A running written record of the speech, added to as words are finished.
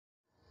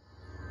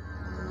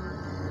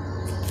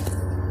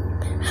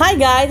Hi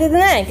guys, it's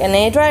Nick and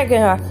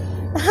DragonHeart.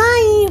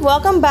 Hi,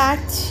 welcome back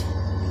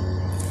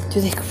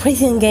to the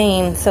crazy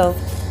game. So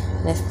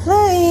let's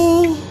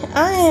play.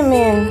 I am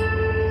in.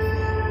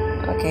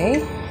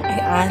 Okay,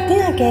 I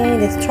think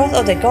again this trust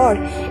of the guard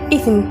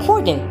is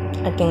important.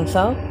 I think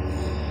so.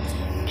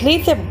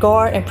 Please the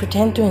guard and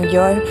pretend to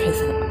enjoy the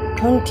prison.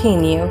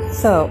 Continue.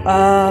 So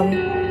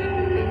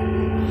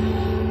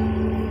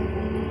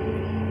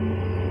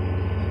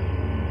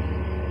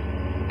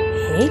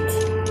hate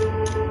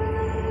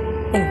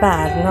and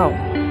bad, no.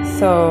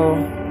 So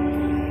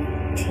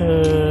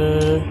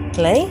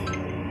play.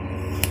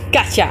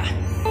 Gotcha.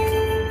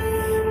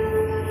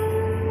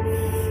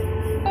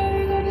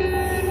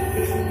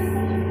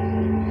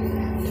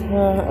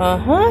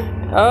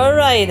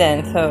 Alright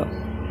then.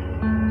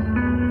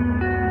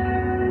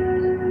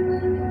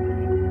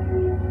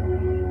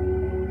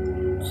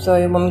 So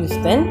you want me to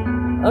spin?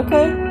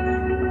 Okay.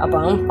 But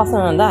I'm passing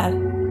on that.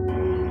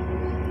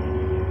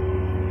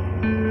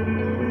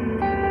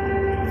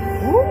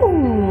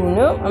 Ooh,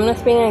 no, I'm not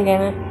spinning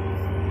again.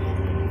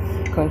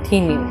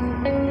 Continue.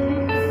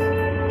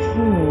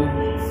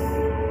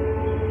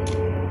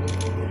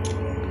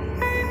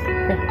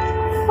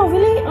 Oh,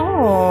 really?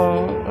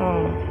 Oh.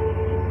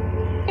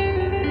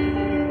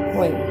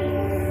 Wait.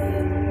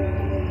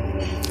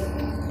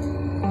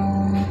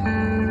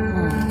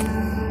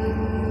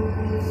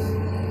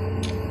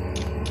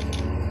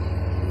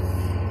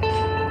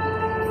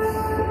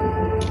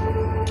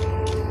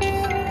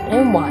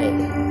 And wide.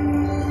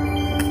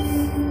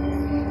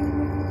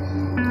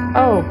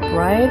 Oh,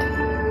 right.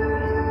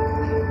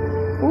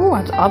 Ooh, I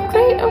have to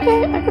upgrade?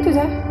 Okay, I could do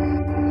that.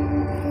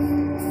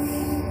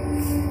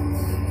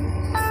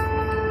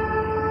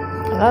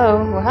 Hello,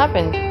 what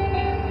happened?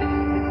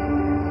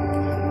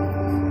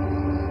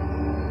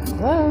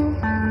 Hello?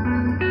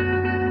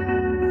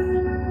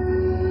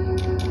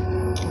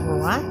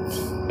 What?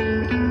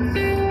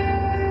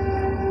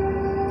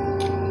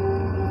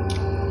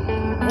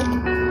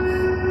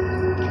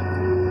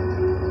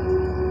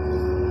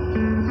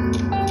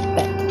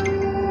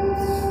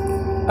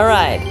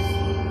 Alright.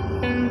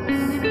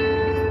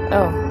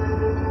 Oh.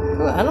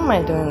 Ooh, I don't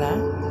mind doing that.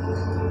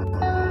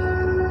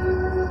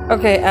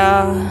 Okay,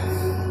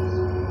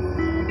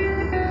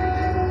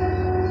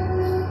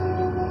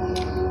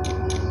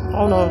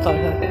 oh no, I'm sorry.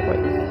 Okay,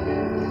 wait.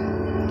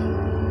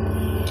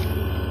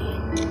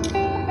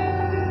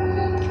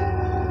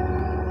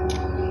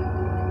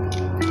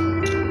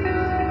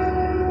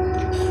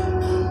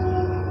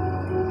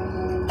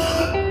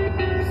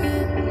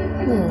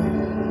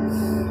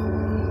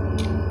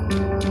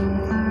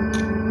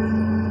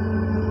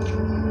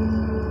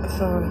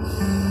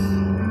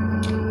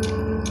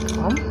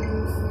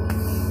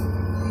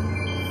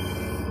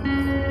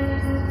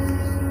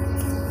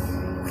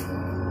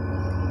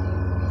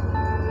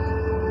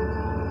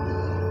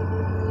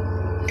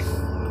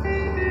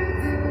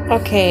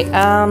 Okay,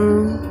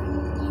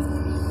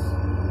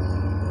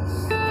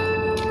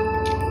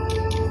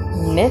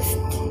 mist,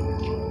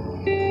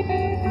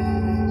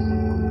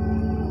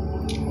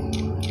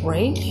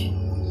 rage,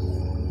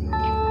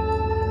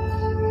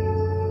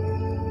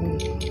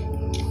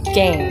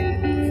 game.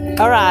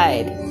 All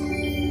right.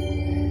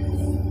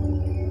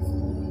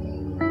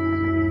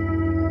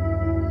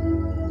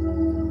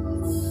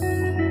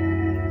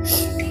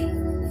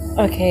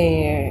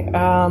 Okay.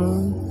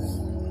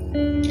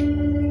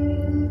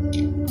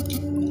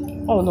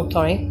 Oh no,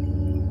 sorry.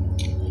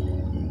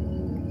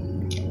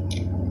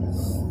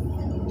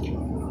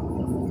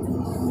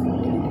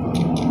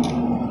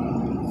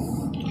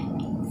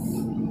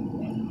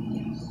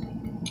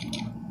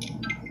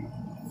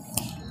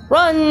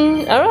 Run!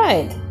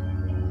 Alright.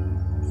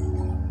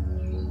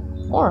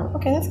 More.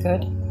 Okay, that's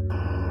good.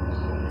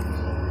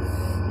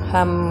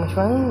 Which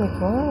one?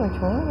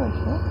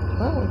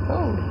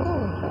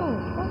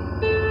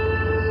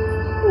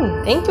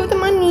 Thank you for the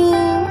money.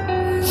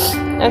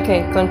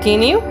 Okay,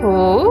 continue.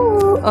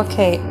 Ooh,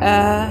 okay,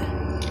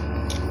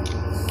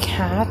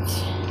 cat,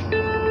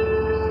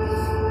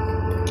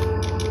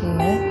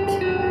 net,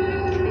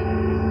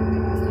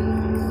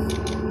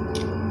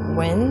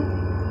 when,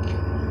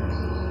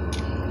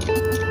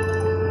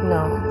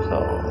 no, so,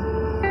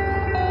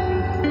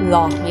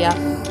 law, yeah,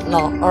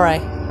 law,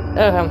 alright.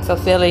 Oh, I'm so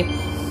silly.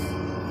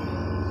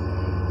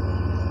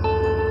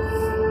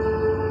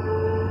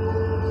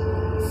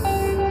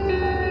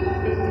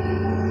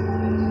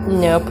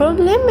 No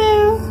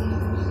problemo.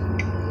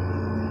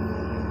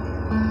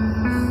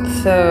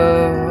 So,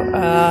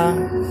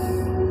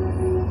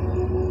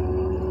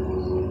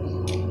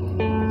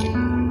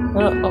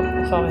 oh,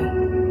 sorry.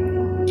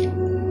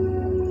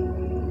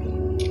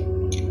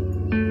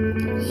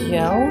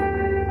 Gel,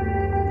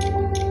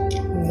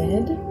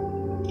 med,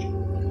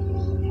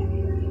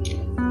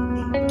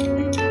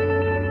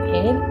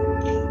 head,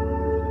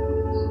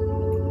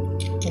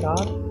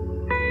 god,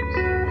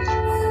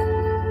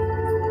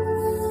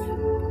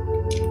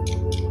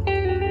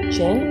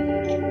 chin,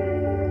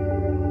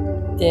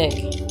 dick.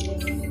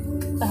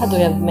 I had to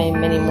have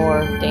many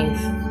more things.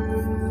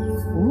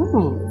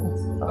 Ooh,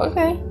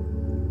 okay.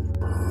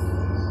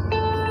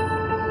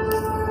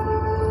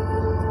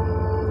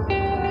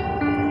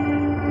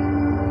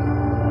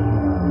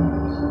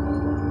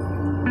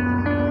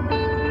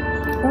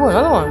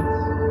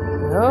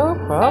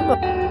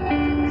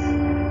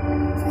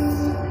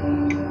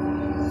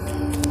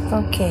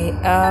 Okay,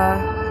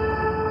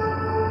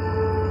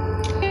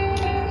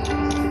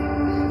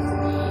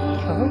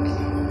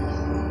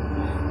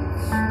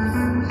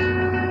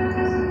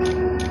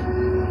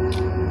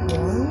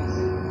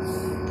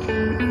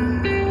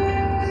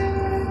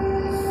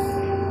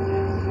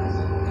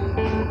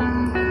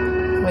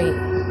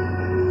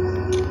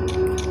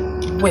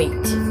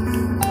 wait.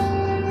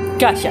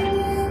 Gotcha.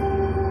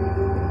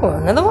 Oh,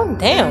 another one?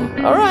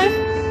 Damn. Alright.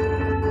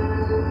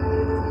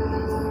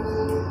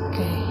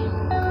 Okay.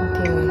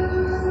 Continue.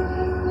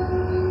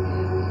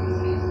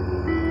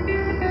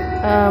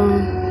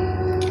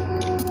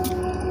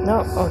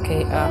 No,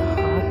 okay, hot.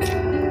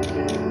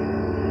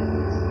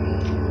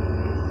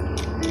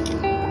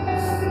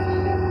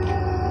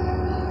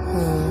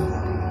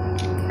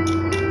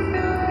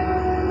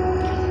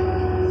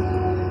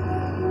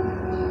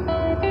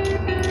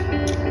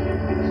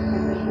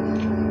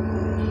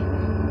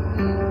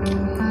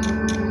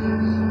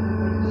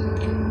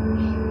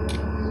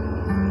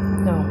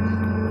 No.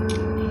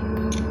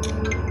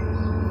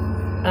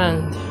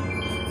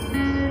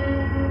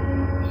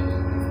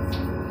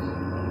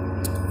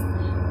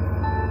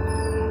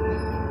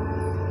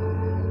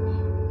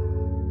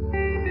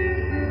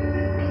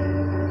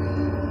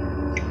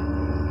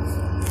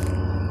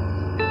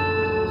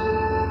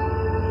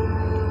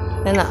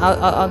 And then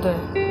I'll do it.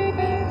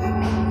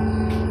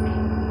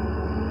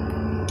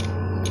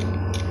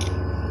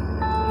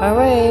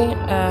 Alright,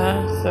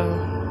 so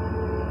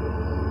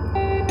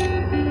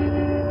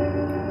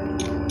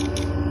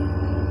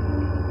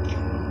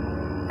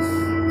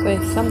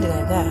it's something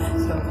like that,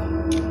 so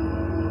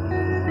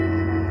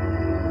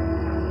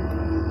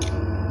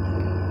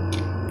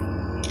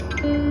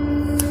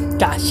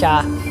gotcha.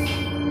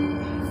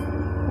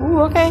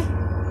 Ooh, okay.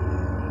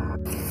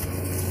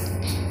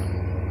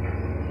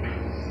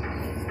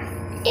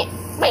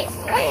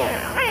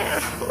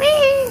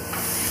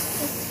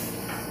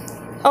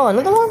 Oh,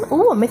 another one?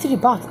 Ooh, a mystery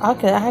box.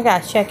 Okay, I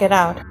gotta check it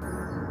out.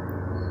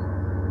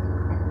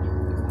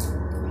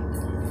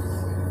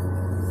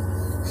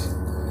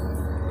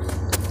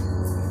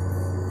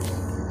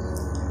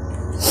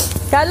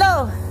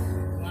 Hello.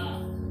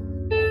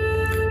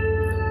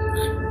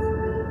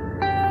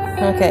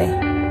 Okay.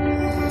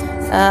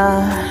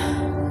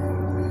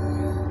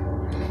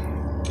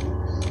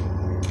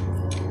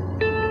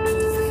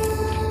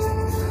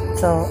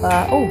 So,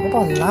 oh, what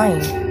about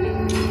line?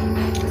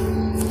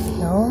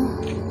 No?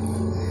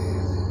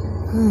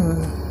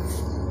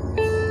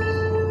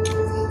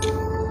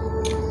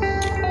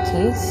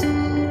 Keys?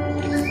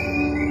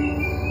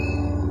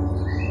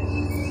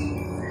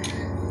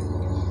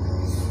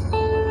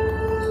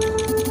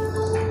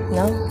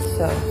 No?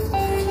 So...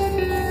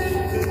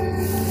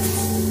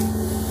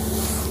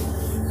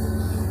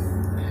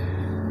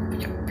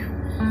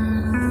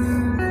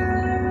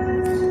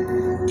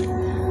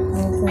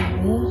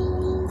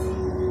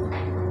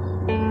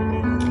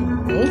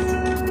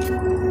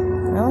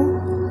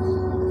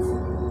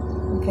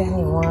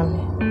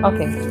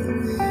 Okay.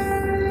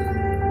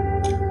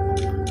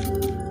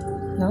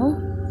 No?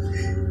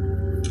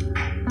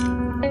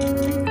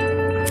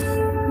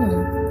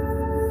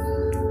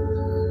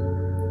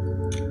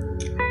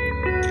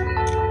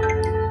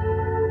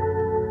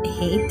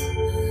 8.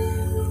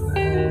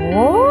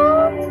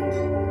 What?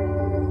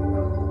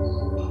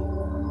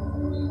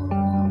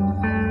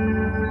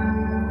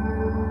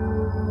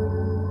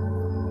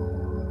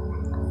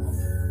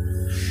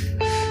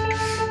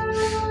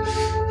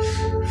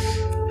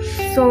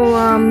 So,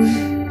 I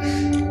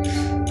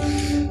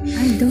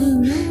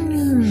don't know.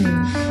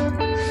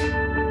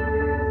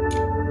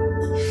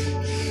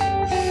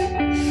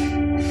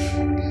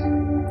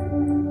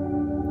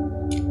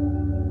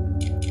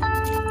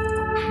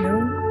 No?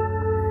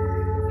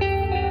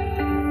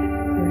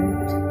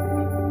 Right.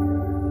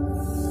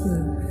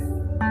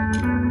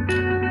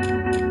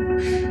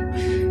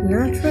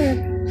 Not red.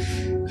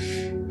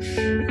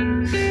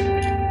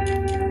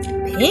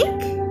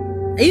 Pink?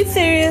 Are you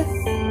serious?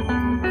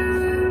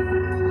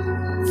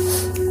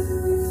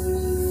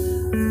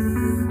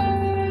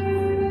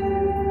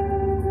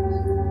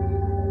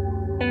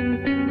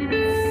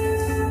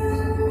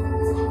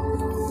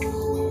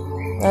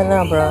 I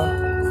know, bro.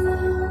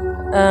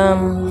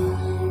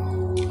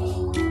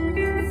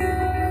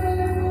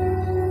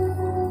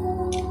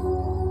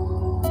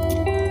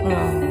 No.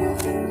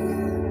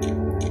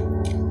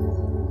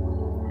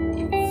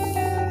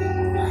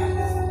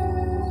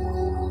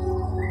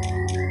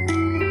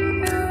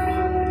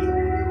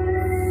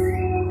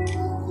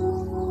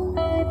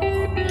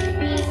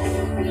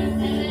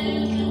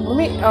 Let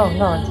me. Oh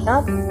no, it's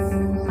not.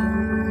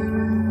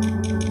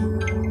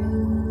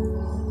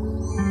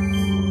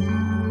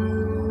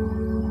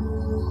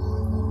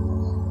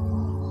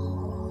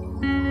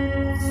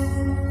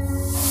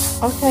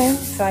 Okay,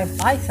 so I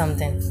buy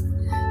something.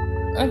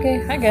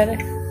 Okay, I get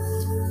it.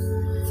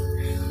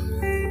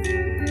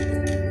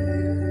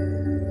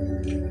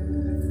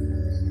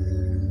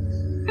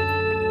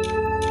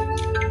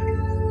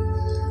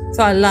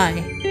 So I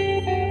lie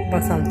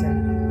about something.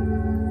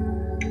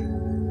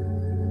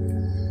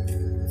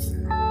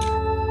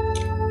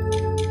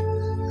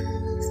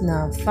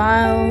 Now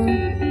file.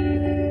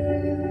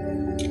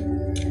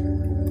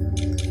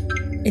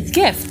 It's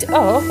gift.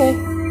 Oh, okay.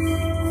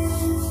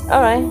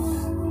 Alright.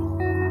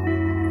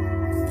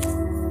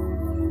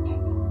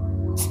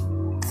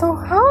 So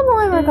how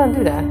am I gonna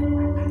do that?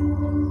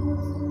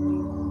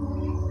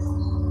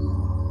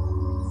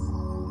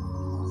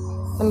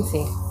 Let me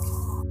see.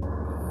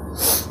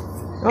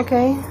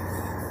 Okay.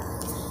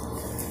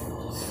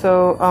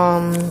 So,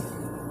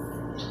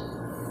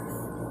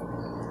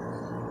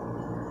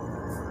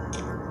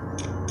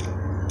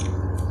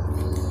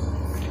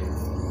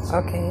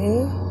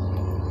 okay.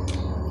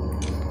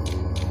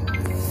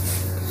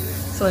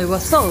 So it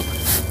was soap.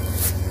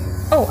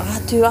 Oh, I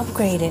have to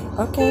upgrade it.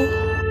 Okay.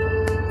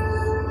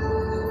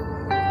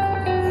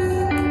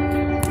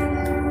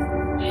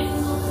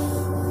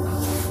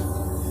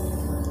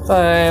 So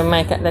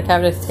the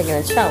cat is taking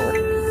a shower.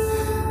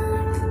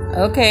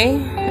 Okay.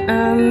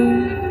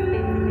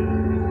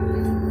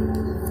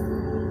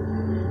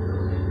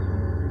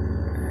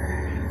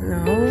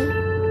 No.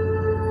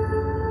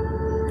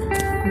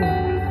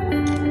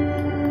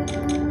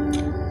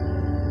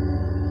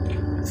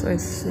 So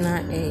it's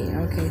not A.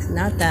 Okay, it's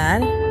not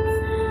that.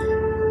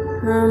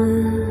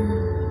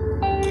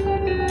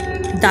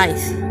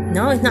 Dice.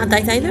 No, it's not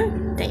dice either.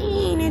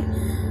 Dang it.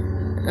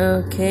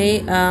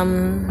 Okay.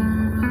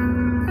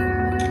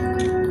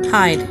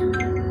 Hide.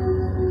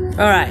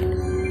 Alright.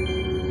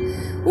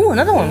 Ooh,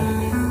 another one.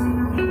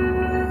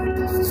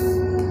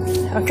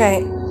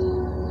 Okay.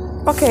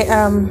 Okay,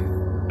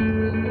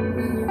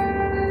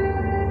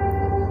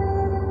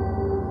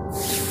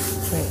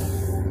 wait.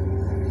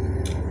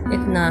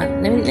 It's not.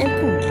 Let me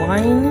put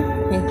wine.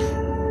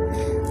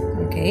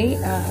 Okay,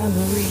 oh,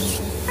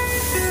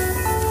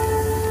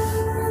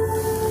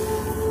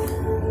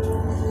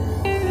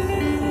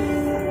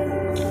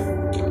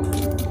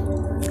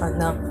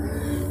 no.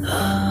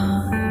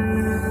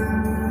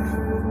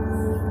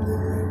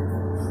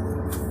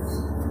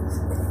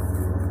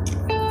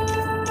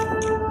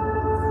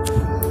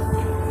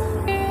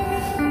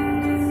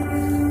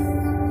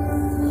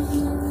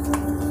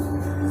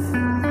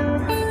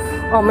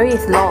 Oh, maybe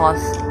it's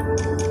lost.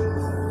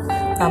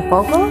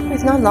 Tampoco?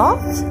 It's not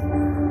lost?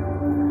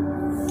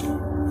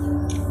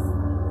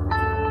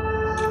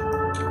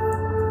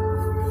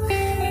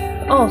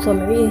 Oh, so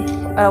maybe...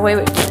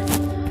 wait.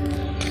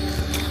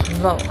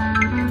 Low.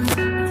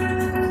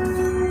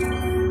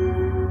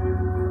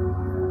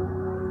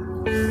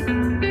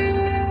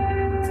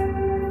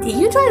 Did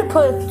you try to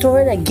throw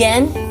it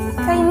again,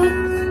 Tiny?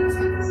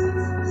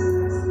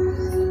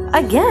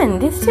 Again,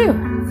 this too.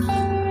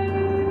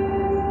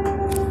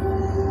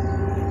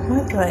 Why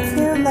do I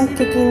feel like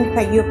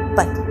kicking your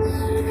butt?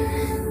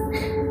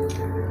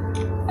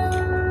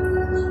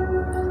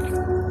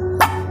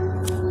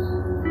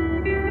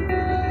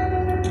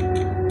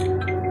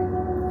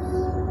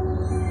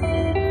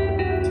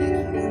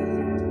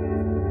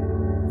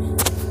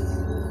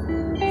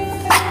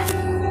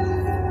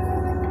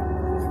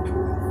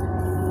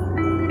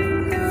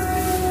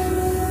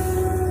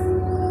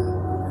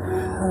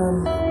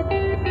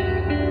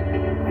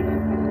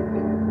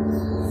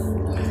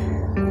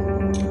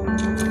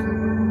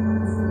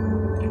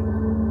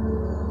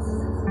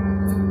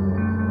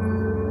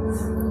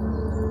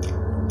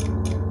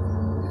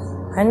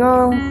 I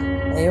know.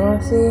 You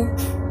wanna see?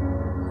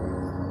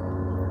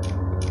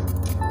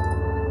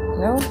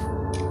 No?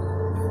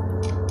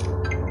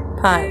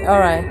 Pie,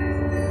 alright.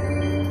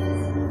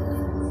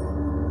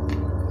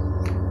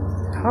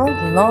 How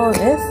long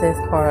is this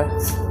part?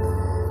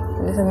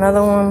 There's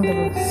another one that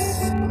was...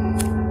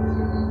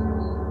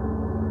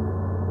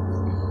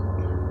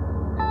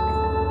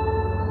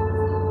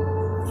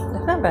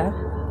 That's not bad.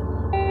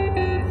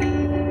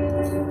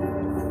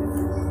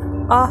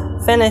 Ah,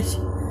 finished.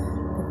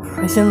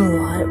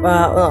 Prison Life.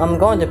 Well, I'm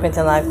going to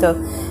Prison Life, so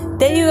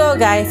there you go,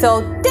 guys.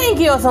 So thank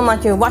you all so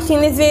much for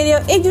watching this video.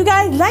 If you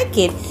guys like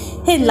it,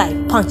 hit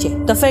like, punch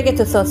it. Don't forget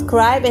to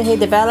subscribe and hit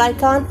the bell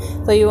icon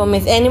so you won't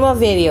miss any more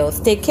videos.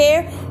 Take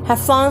care,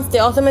 have fun, stay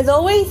awesome as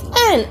always,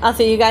 and I'll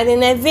see you guys in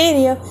that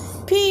video.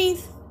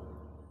 Peace.